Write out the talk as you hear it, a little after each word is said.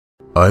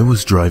I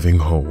was driving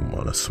home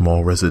on a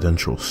small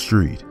residential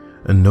street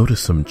and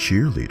noticed some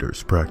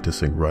cheerleaders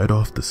practicing right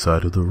off the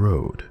side of the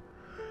road.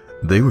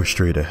 They were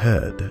straight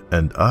ahead,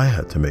 and I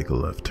had to make a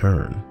left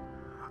turn.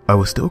 I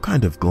was still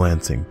kind of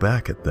glancing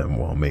back at them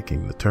while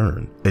making the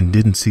turn, and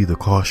didn't see the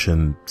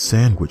caution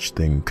sandwich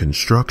thing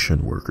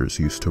construction workers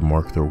used to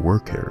mark their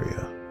work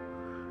area.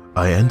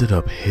 I ended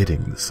up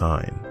hitting the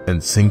sign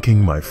and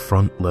sinking my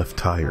front left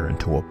tire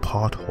into a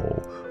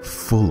pothole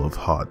full of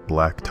hot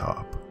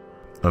blacktop.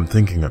 I'm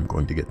thinking I'm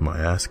going to get my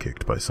ass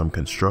kicked by some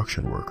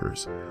construction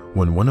workers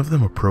when one of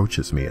them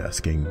approaches me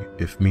asking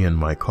if me and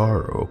my car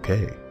are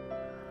okay.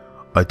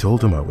 I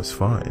told him I was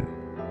fine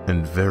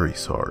and very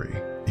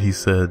sorry. He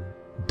said,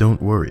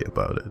 "Don't worry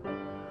about it."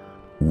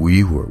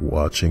 We were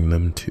watching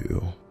them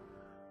too.